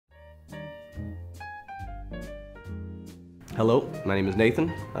Hello, my name is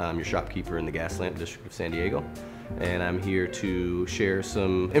Nathan. I'm your shopkeeper in the Gaslamp District of San Diego, and I'm here to share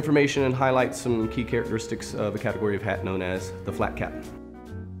some information and highlight some key characteristics of a category of hat known as the Flatcap.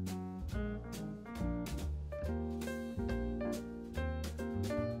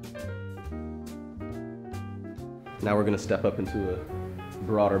 Now we're going to step up into a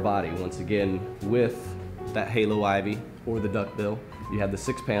broader body. Once again, with that halo ivy or the duckbill, you have the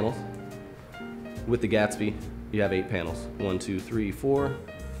 6 panels. With the Gatsby, you have 8 panels. 1, 2, 3, 4,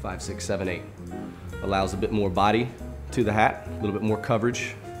 5, 6, 7, 8. Allows a bit more body to the hat, a little bit more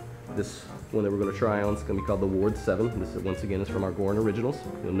coverage. This one that we're going to try on is going to be called the Ward 7. This once again is from our Goorin Originals.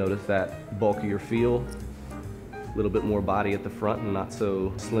 You'll notice that bulkier feel, a little bit more body at the front and not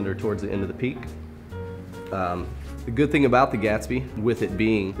so slender towards the end of the peak. The good thing about the Gatsby, with it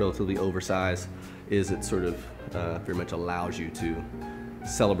being relatively oversized, is it sort of very much allows you to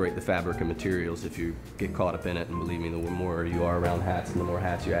celebrate the fabric and materials if you get caught up in it. And believe me, the more you are around hats and the more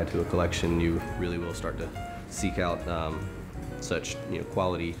hats you add to a collection, you really will start to seek out such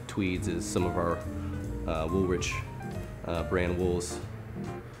quality tweeds as some of our Woolrich brand wools.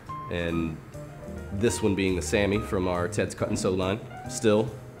 And this one being the Sammy from our Ted's Cut and Sew line. Still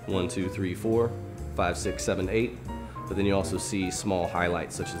 1, 2, 3, 4, 5, 6, 7, 8. But then you also see small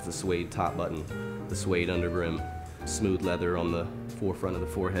highlights such as the suede top button, the suede underbrim, smooth leather on the forefront of the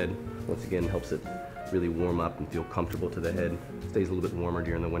forehead. Once again, helps it really warm up and feel comfortable to the head. Stays a little bit warmer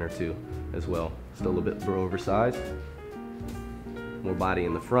during the winter too, as well. Still a little bit oversized. More body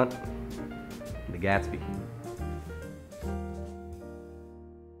in the front. The Gatsby.